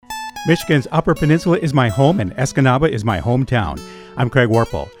Michigan's Upper Peninsula is my home and Escanaba is my hometown. I'm Craig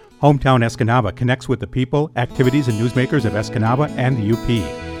Warple. Hometown Escanaba connects with the people, activities, and newsmakers of Escanaba and the UP.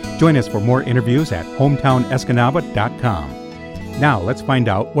 Join us for more interviews at hometownescanaba.com. Now let's find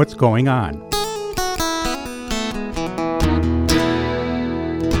out what's going on.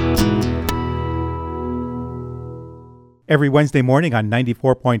 Every Wednesday morning on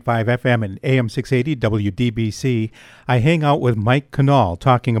 94.5 FM and AM 680 WDBC, I hang out with Mike Canal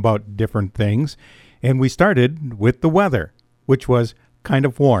talking about different things. And we started with the weather, which was kind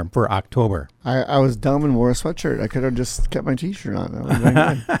of warm for October. I was dumb and wore a sweatshirt. I could have just kept my T-shirt on. That would have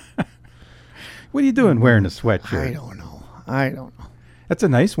been good. What are you doing wearing a sweatshirt? I don't know. That's a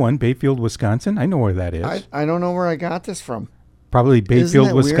nice one, Bayfield, Wisconsin. I know where that is. I don't know where I got this from. Probably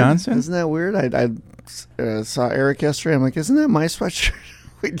Bayfield, Wisconsin. Isn't that weird? I saw Eric yesterday. I'm like, isn't that my sweatshirt?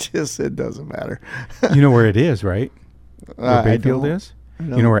 It doesn't matter. You know where it is, right? Where Bayfield is?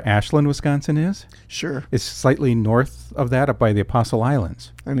 No. You know where Ashland, Wisconsin is? Sure. It's slightly north of that, up by the Apostle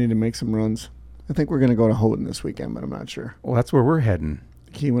Islands. I need to make some runs. I think we're going to go to Houghton this weekend, but I'm not sure. Well, that's where we're heading.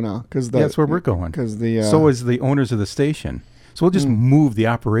 Keweenaw. That's where we're going. So is the owners of the station. So we'll just move the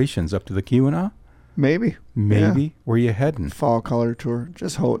operations up to the Keweenaw? Maybe. Yeah. Where you heading? Fall color tour.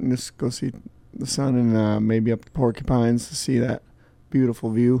 Just Houghton. Just go see the sun and maybe up to Porcupines to see that beautiful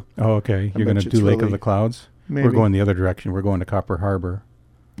view. Oh, okay. You're going to do Lake of the Clouds? Maybe. We're going the other direction. We're going to Copper Harbor.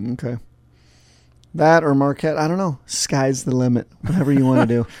 Okay. That or Marquette. I don't know. Sky's the limit. Whatever you want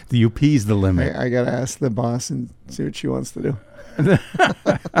to do. The UP's the limit. I got to ask the boss and see what she wants to do.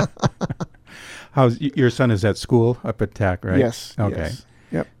 How's your son is at school up at TAC, right? Yes. Okay. Yes.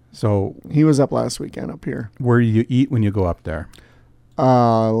 Yep. So he was up last weekend up here. Where do you eat when you go up there?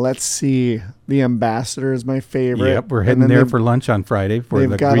 Let's see. The Ambassador is my favorite. Yep, we're heading there for lunch on Friday for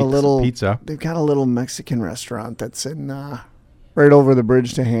the Greek pizza. They've got a little Mexican restaurant that's in right over the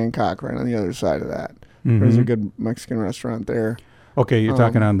bridge to Hancock, right on the other side of that. Mm-hmm. There's a good Mexican restaurant there. Okay, you're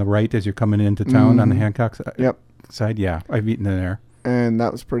talking on the right as you're coming into town on the Hancock side? Yeah, I've eaten in there. And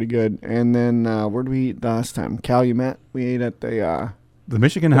that was pretty good. And then where did we eat last time? Calumet. We ate at the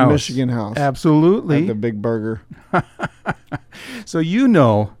Michigan House. Michigan House. Absolutely. Had the big burger. So you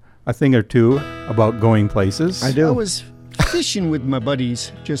know a thing or two about going places. I do. I was fishing with my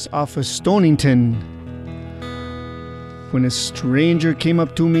buddies just off of Stonington when a stranger came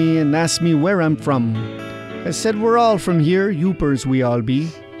up to me and asked me where I'm from. I said, we're all from here, Yoopers we all be.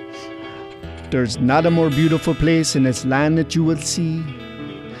 There's not a more beautiful place in this land that you will see.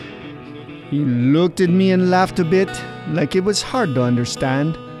 He looked at me and laughed a bit, like it was hard to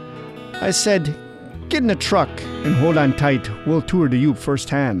understand. I said, get in a truck and hold on tight, we'll tour the Yoop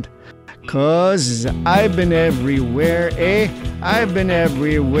firsthand. 'Cause I've been everywhere, I've been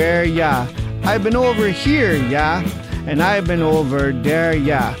everywhere, yeah. I've been over here, yeah. And I've been over there,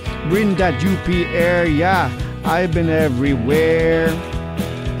 yeah. Breathing that UP air, yeah. I've been everywhere.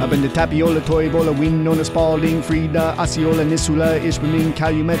 I've been to Tapiola, Toivola, Winona, Spalding, Frida, Osceola, Nisula, Ishmael,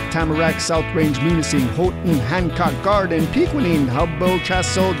 Calumet, Tamarack, South Range, Munising, Houghton, Hancock, Garden, Pequanine, Hubbo,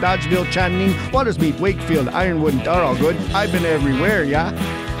 Chasso, Dodgeville, Channing, Watersmeet, Wakefield, Ironwood, they're all good. I've been everywhere, yeah.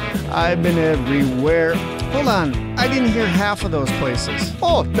 I've been everywhere. Hold on, I didn't hear half of those places.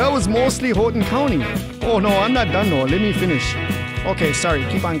 Oh, that was mostly Houghton County. Oh no, I'm not done though, let me finish. Okay, sorry,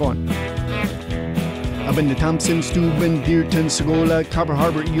 keep on going. I've been to Thompson, Steuben, Deerton, Segola, Copper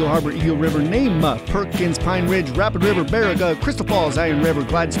Harbor, Eel River, Nema, Perkins, Pine Ridge, Rapid River, Baraga, Crystal Falls, Iron River,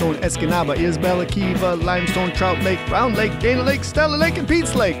 Gladstone, Escanaba, Isabella, Kiva, Limestone, Trout Lake, Round Lake, Dana Lake, Stella Lake, and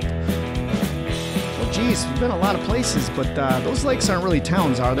Pete's Lake. Well, geez, we've been a lot of places, but those lakes aren't really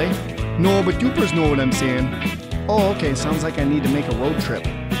towns, are they? No, but Yoopers know what I'm saying. Oh, okay, sounds like I need to make a road trip.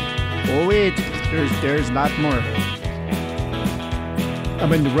 Oh, wait, there's a lot more. I've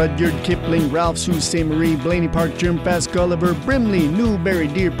been to Rudyard, Kipling, Ralph, Sault Ste. Marie, Blaney Park, Germfast, Gulliver, Brimley, Newberry,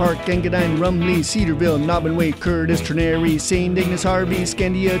 Deer Park, Engadine, Rumley, Cedarville, Nobbinway, Curtis, Ternary, St. Ignace, Harvey,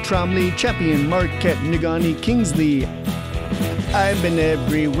 Scandia, Tromley, Champion, Marquette, Negaunee, Kingsley. I've been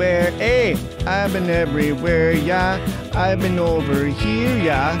everywhere, I've been everywhere, yeah. I've been over here,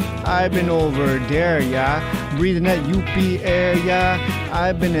 yeah. I've been over there, yeah. Breathing that UP air, yeah.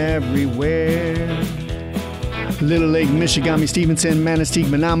 I've been everywhere. Little Lake, Michigami, Stevenson, Manistee,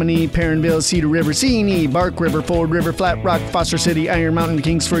 Menominee, Perrinville, Cedar River, Seney, Bark River, Ford River, Flat Rock, Foster City, Iron Mountain,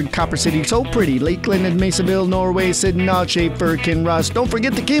 Kingsford, Copper City, So Pretty, Lakeland and Masonville, Norway, Sydenham, Schaefer, Kinross. Don't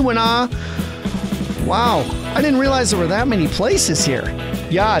forget the Keweenaw. Wow, I didn't realize there were that many places here.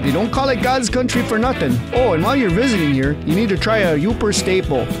 Yeah, they don't call it God's country for nothing. Oh, and while you're visiting here, you need to try a Yooper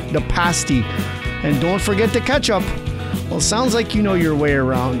staple, the pasty. And don't forget the ketchup. Well, sounds like you know your way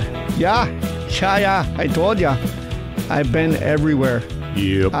around. Yeah, I told ya. I've been everywhere.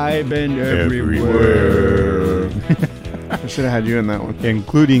 Yep. I've been everywhere. I should have had you in that one.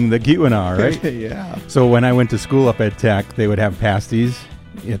 Including the Keweenaw, right? Yeah. So when I went to school up at Tech, they would have pasties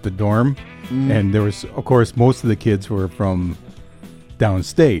at the dorm. And there was, of course, most of the kids were from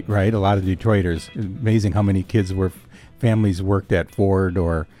downstate, right? A lot of Detroiters. Amazing how many kids were, families worked at Ford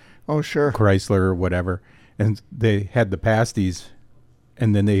or Oh, sure. Chrysler or whatever. And they had the pasties,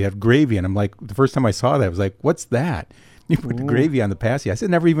 and then they had gravy. And I'm like, the first time I saw that, I was like, what's that? You put the gravy on the pasty. I said,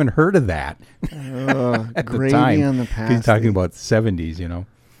 never even heard of that at the Gravy time. on the pasty. He's talking about 70s, you know.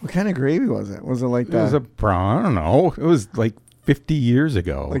 What kind of gravy was it? Was it like It was the I don't know. It was like 50 years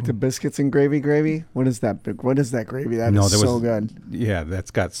ago. like the biscuits and gravy? What is that? What is that gravy? That is so good. Yeah,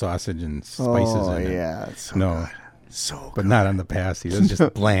 that's got sausage and spices in it. Yeah, it's so No. good. So But good. not on the pasty. It was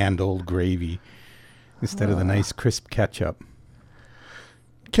just bland old gravy instead of the nice crisp ketchup.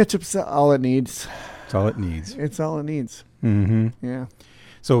 Ketchup's all it needs. That's all it needs. It's all it needs. Mm-hmm. Yeah.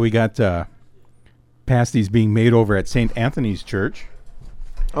 So we got pasties being made over at St. Anthony's Church.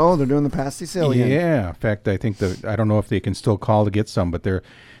 Oh, they're doing the pasty sale again. Yeah. In fact, I think I don't know if they can still call to get some, but they're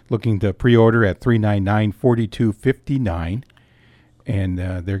looking to pre-order at $399-42.59. And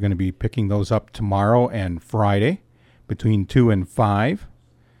they're going to be picking those up tomorrow and Friday between 2 and 5.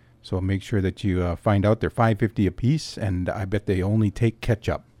 So make sure that you find out they're $5.50 a piece, and I bet they only take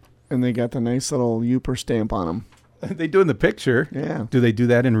ketchup. And they got the nice little Uper stamp on them. They do in the picture. Yeah. Do they do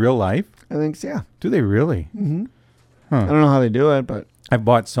that in real life? I think so, yeah. Do they really? Mm-hmm. Huh. I don't know how they do it, but I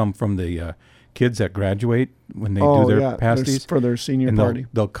bought some from the kids that graduate when they do their pasties. for their senior And party.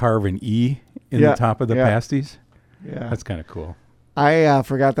 they'll carve an E in Yeah, the top of the yeah. pasties. Yeah. That's kind of cool. I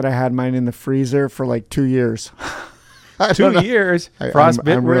forgot that I had mine in the freezer for like 2 years. 2 years. I'm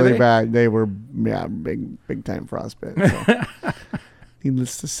Frostbit, were really they? bad. They were, big time frostbit. So.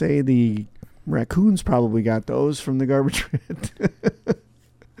 Needless to say, the raccoons probably got those from the garbage bin.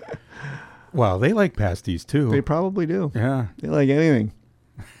 Well, they like pasties too. They probably do. Yeah, They like anything.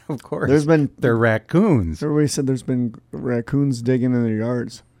 of course. They're raccoons. Everybody said there's been raccoons digging in their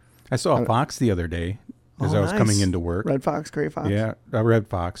yards. I saw a fox the other day as Oh, I was coming nice. into work. Red fox, gray fox. Yeah, a red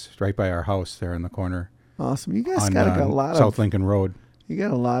fox right by our house there in the corner Awesome. You guys on got a lot South of. Lincoln Road. You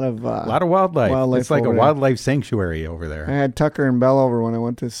got a lot of. A lot of wildlife. wildlife It's like a over there. wildlife sanctuary over I there. had Tucker and Bell over when I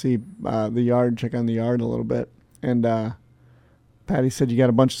went to see the yard, check on the yard a little bit, and Patty said you got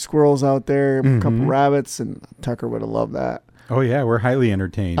a bunch of squirrels out there, a couple Mhm. rabbits, and Tucker would have loved that. Oh yeah, we're highly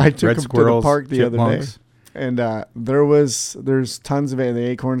entertained. I took Red him to the squirrels, park the other day. chipmunks. And there's tons of it. The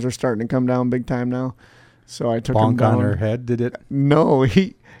acorns are starting to come down big time now. So I took him Bonk down. on her head, did it? No,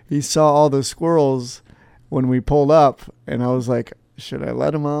 he saw all the squirrels when we pulled up, and I was like, should I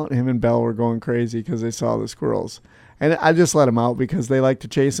let him out? Him and Belle were going crazy because they saw the squirrels. And I just let them out because they like to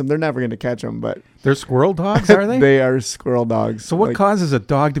chase them. They're never going to catch them, but They're squirrel dogs, are they? they are squirrel dogs. So what Like, causes a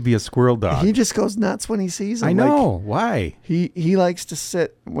dog to be a squirrel dog? he just goes nuts when he sees them. I know. Why? He likes to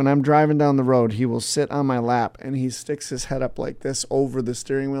sit when I'm driving down the road. He will sit on my lap and he sticks his head up like this over the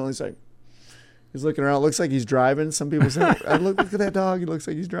steering wheel. He's like, he's looking around. It looks like he's driving. Some people say, look at that dog. He looks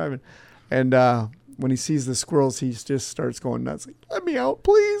like he's driving. And when he sees the squirrels, he just starts going nuts. Like, let me out,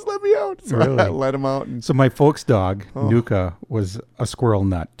 please, let me out. So Really? I let him out. And So my folks' dog, Oh. Nuka, was a squirrel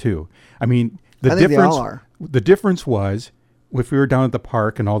nut too. I mean, the I think they difference all are. the difference was if we were down at the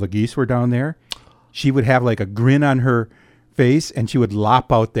park and all the geese were down there, she would have like a grin on her face and she would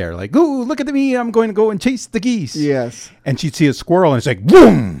lop out there like, "Ooh, look at me. I'm going to go and chase the geese." Yes. And she'd see a squirrel and it's like,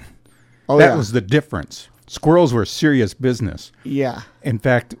 "Boom." Oh, that yeah. was the difference. Squirrels were serious business. Yeah. In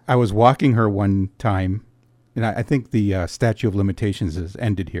fact, I was walking her one time, and I think the statute of limitations has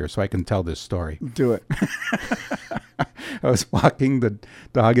ended here, so I can tell this story. Do it. I was walking the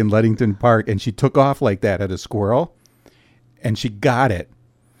dog in Ludington Park, and she took off like that at a squirrel, and she got it.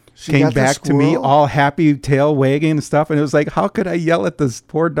 She Came got the back to me squirrel? all happy, tail wagging and stuff, and it was like, how could I yell at this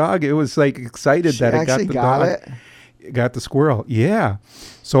poor dog? It was like excited She that it got actually the got dog. it? Got the squirrel. Yeah.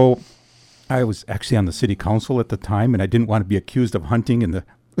 So I was actually on the city council at the time, and I didn't want to be accused of hunting in the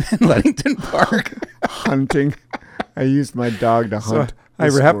in Ludington Park. Hunting. I used my dog to So hunt. I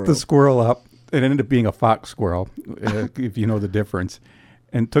wrapped the squirrel up. It ended up being a fox squirrel, if you know the difference,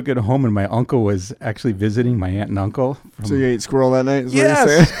 and took it home. And my uncle was actually visiting, my aunt and uncle. From, So you ate squirrel that night? Is what you're yes,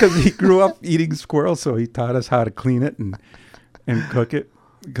 saying? because he grew up eating squirrel, so he taught us how to clean it and cook it.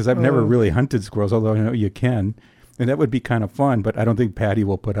 Because I've never really hunted squirrels, although I know you can, and that would be kind of fun. But I don't think Patty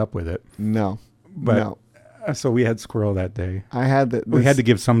will put up with it. No. But no. So we had squirrel that day. I had the. We had to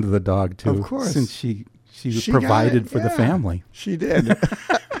give some to the dog too, Of course. since she She provided got it, for the yeah. family. She did.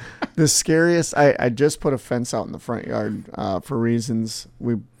 The scariest, I just put a fence out in the front yard for reasons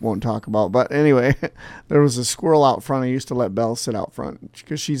we won't talk about. But anyway, there was a squirrel out front. I used to let Belle sit out front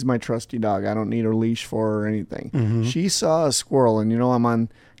because she's my trusty dog. I don't need a leash for her or anything. Mm-hmm. She saw a squirrel, and I'm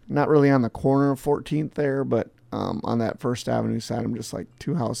not really on the corner of 14th there, but on that First Avenue side, I'm just like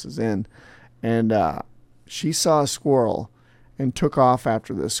 2 houses in. And she saw a squirrel and took off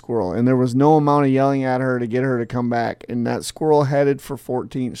after this squirrel. And there was no amount of yelling at her to get her to come back. And that squirrel headed for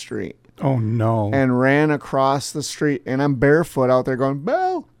 14th Street. Oh, no. And ran across the street. And I'm barefoot out there going,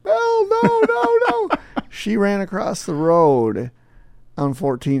 Belle, no. She ran across the road on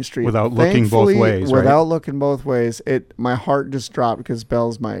 14th Street. Without looking both ways, right? Without looking both ways. My heart just dropped because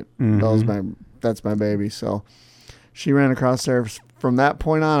Belle's that's my baby. So she ran across there. From that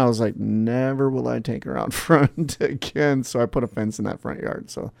point on, I was like, never will I take her out front again. So I put a fence in that front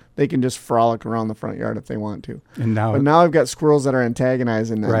yard so they can just frolic around the front yard if they want to. But now I've got squirrels that are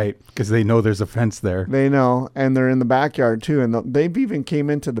antagonizing them. Right, because they know there's a fence there. They know, and they're in the backyard too. And they've even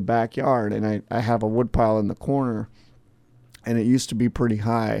came into the backyard, and I have a wood pile in the corner, and it used to be pretty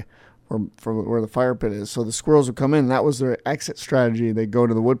high from where the fire pit is. So the squirrels would come in. And that was their exit strategy. They'd go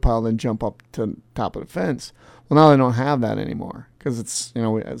to the wood pile, then jump up to the top of the fence. Well, now they don't have that anymore because it's,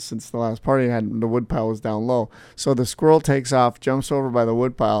 since the last party the wood pile was down low. So the squirrel takes off, jumps over by the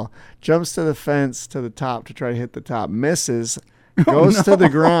wood pile, jumps to the fence to the top to try to hit the top, misses, goes to the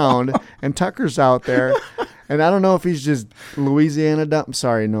ground, and Tucker's out there. And I don't know if he's just Louisiana dumb.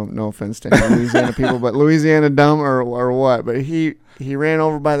 Sorry, no offense to any Louisiana people, but Louisiana dumb or what. But he ran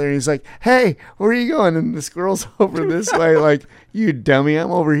over by there and he's like, hey, where are you going? And the squirrel's over this way like, you dummy,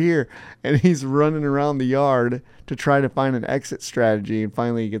 I'm over here. And he's running around the yard to try to find an exit strategy. And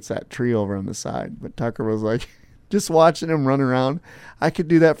finally he gets that tree over on the side. But Tucker was like, just watching him run around. I could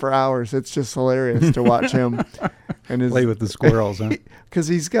do that for hours. It's just hilarious to watch him. And play with the squirrels, huh? Because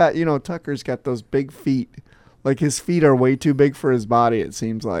he's got, Tucker's got those big feet. Like his feet are way too big for his body, it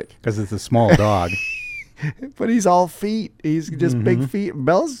seems like. Because it's a small dog. But he's all feet. He's just big feet.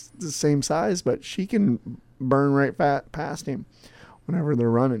 Belle's the same size, but she can burn right past him whenever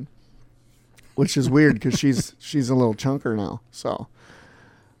they're running, which is weird because she's a little chunker now. So,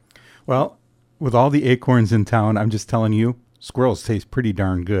 well, with all the acorns in town, I'm just telling you, squirrels taste pretty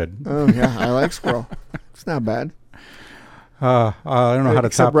darn good. Oh yeah, I like squirrel. It's not bad. I don't know how to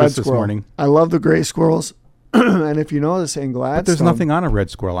top this morning. I love the gray squirrels. And if you notice in Gladstone, but there's nothing on a red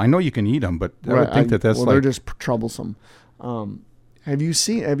squirrel. I know you can eat them, but I would think that's they're just troublesome. Have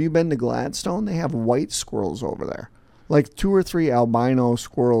you been to Gladstone? They have white squirrels over there, like 2 or 3 albino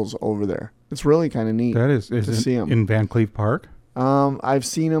squirrels over there. It's really kind of neat. That is to see them in Van Cleve Park. I've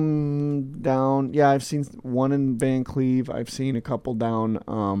seen them down. Yeah, I've seen one in Van Cleve. I've seen a couple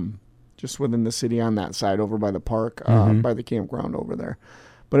down just within the city on that side over by the park, by the campground over there.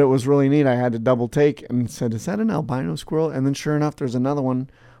 But it was really neat. I had to double take and said, is that an albino squirrel? And then sure enough, there's another one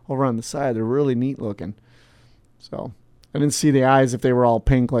over on the side. They're really neat looking. So I didn't see the eyes if they were all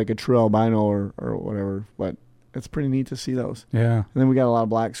pink like a true albino or whatever, but it's pretty neat to see those. Yeah. And then we got a lot of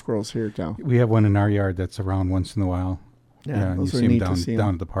black squirrels here too. We have one in our yard that's around once in a while. Yeah, and you see them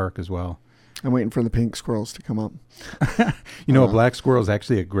down at the park as well. I'm waiting for the pink squirrels to come up. A black squirrel is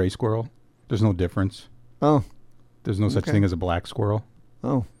actually a gray squirrel. There's no difference. Oh. There's no such thing as a black squirrel.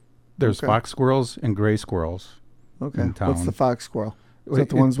 Oh. There's fox squirrels and gray squirrels. Okay. In town. What's the fox squirrel? Is that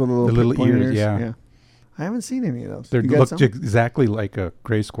the ones with the little ears? Yeah. I haven't seen any of those. They look exactly like a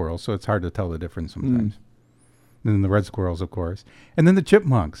gray squirrel, so it's hard to tell the difference sometimes. And then the red squirrels, of course. And then the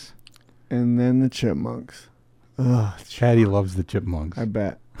chipmunks. Ugh, Patty loves the chipmunks. I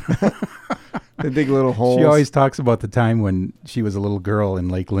bet. They dig little holes. She always talks about the time when she was a little girl in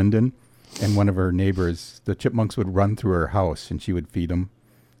Lake Linden, and one of her neighbors, the chipmunks would run through her house, and she would feed them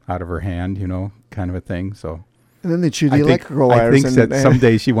out of her hand, kind of a thing. So, and then they chew the electrical wires. I think that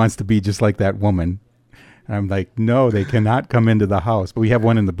someday she wants to be just like that woman. And I'm like, no, they cannot come into the house. But we have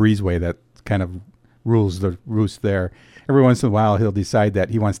one in the breezeway that kind of rules the roost there. Every once in a while, he'll decide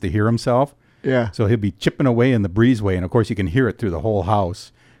that he wants to hear himself. Yeah. So he'll be chipping away in the breezeway, and of course you can hear it through the whole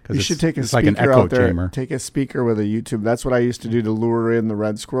house. You should take a speaker like an echo out there. chamber. Take a speaker with a YouTube. That's what I used to do to lure in the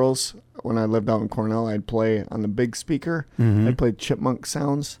red squirrels. When I lived out in Cornell, I'd play on the big speaker. I'd play chipmunk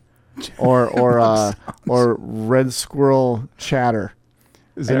sounds, or red squirrel chatter.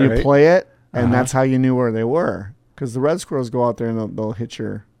 Is that and you right? play it, and that's how you knew where they were. Because the red squirrels go out there and they'll hit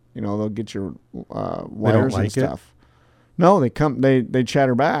your, they'll get your wires and stuff. No, they come. They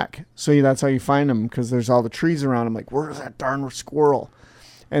chatter back. So that's how you find them, because there's all the trees around them. Like, where's that darn squirrel?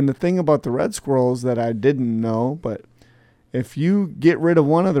 And the thing about the red squirrels that I didn't know, but if you get rid of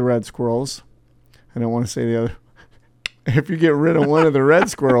one of the red squirrels, I don't want to say the other, if you get rid of one of the red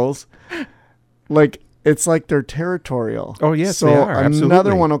squirrels, like it's like they're territorial. Oh, yes, so they are. another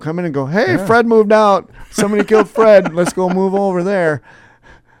Absolutely. one will come in and go, hey, Yeah. Fred moved out. Somebody killed Fred. Let's go move over there.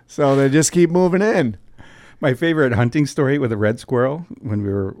 So they just keep moving in. My favorite hunting story with a red squirrel,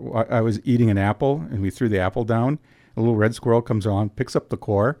 I was eating an apple and we threw the apple down. A little red squirrel comes along, picks up the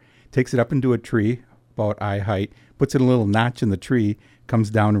core, takes it up into a tree about eye height, puts it in a little notch in the tree, comes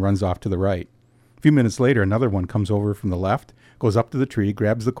down and runs off to the right. A few minutes later, another one comes over from the left, goes up to the tree,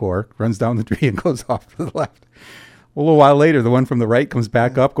 grabs the core, runs down the tree and goes off to the left. A little while later, the one from the right comes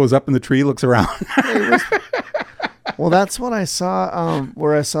back up, goes up in the tree, looks around. Well, that's what I saw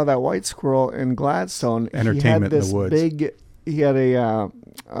where I saw that white squirrel in Gladstone. Entertainment he had in the woods. He had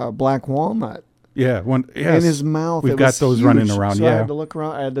a black walnut Yeah, one. Yes. in his mouth. We've It got was those huge. running around. So I Yeah. had to look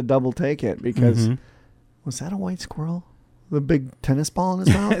around. I had to double take it because was that a white squirrel? The big tennis ball in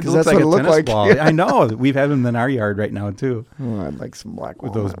his mouth? It Because looks that's like what a it looked tennis like. ball. I know. We've had them in our yard right now too, Oh, I'd like some black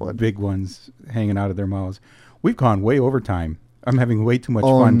with walnut those wood. big ones hanging out of their mouths. We've gone way over time. I'm having way too much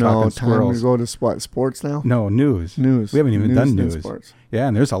Oh fun no! talking Time squirrels. to go to what? Sports now? No, news. News. We haven't even done and news. Sports. Yeah,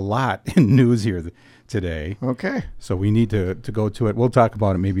 and there's a lot in news here today. Okay. So we need to go to it. We'll talk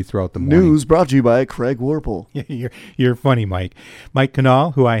about it maybe throughout the morning. News brought to you by Craig Warple. You're funny, Mike. Mike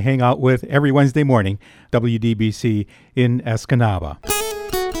Canal, who I hang out with every Wednesday morning, WDBC in Escanaba.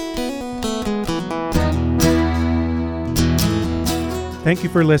 Thank you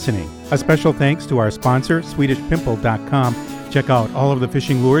for listening. A special thanks to our sponsor, SwedishPimple.com. Check out all of the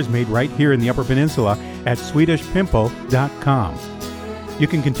fishing lures made right here in the Upper Peninsula at SwedishPimple.com. You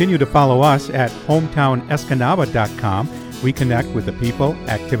can continue to follow us at HometownEscanaba.com. We connect with the people,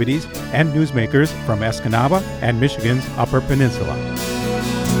 activities, and newsmakers from Escanaba and Michigan's Upper Peninsula.